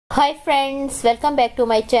Hi friends, welcome back to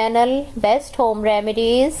my channel Best Home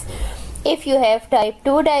Remedies. If you have type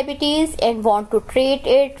 2 diabetes and want to treat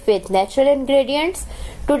it with natural ingredients,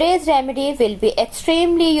 today's remedy will be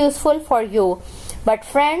extremely useful for you. But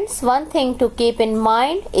friends, one thing to keep in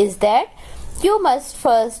mind is that you must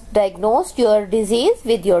first diagnose your disease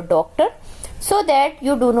with your doctor so that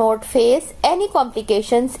you do not face any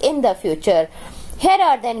complications in the future. Here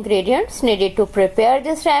are the ingredients needed to prepare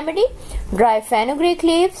this remedy. Dry fenugreek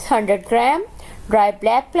leaves 100 gram, dry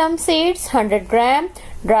black plum seeds 100 gram,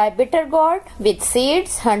 dry bitter gourd with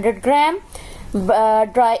seeds 100 gram,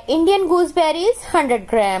 dry Indian gooseberries 100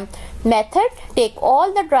 gram. Method: take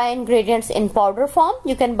all the dry ingredients in powder form.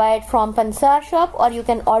 You can buy it from Pansar shop or you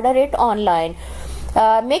can order it online.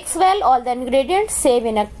 Mix well all the ingredients, save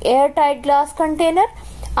in an airtight glass container.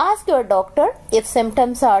 Ask your doctor if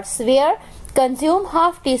symptoms are severe. Consume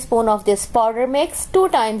half teaspoon of this powder mix 2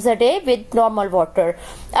 times a day with normal water.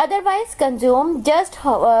 Otherwise, consume just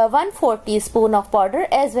 1/4 teaspoon of powder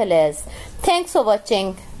as well as. Thanks for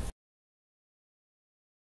watching.